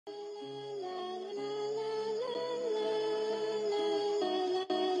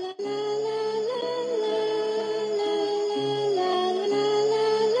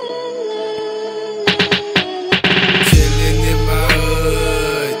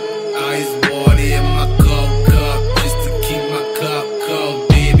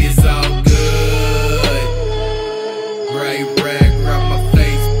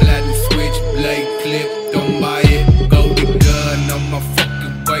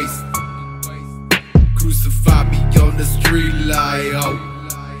the street like ho.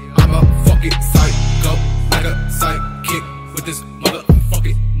 I'm a fucking psycho, like a sidekick with this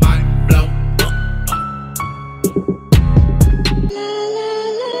motherfucking mind blow.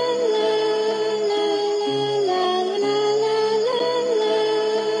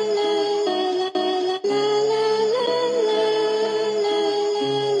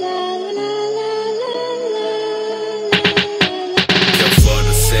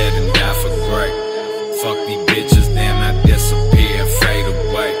 Fuck these bitches, then I disappear, fade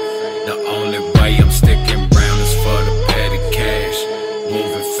away. The only way I'm sticking around is for the petty cash.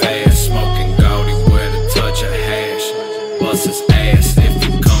 Moving fast, smoking gaudy with a touch of hash. Bust his ass if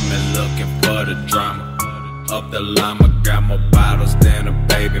you coming looking for the drama. Up the llama, got more bottles than a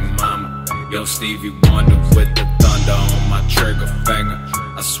baby mama. Yo, Stevie Wonder with the thunder on my trigger finger.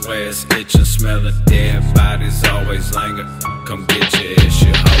 I swear it's itching, smelling dead bodies always linger. Come get your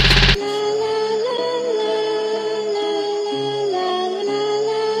issue.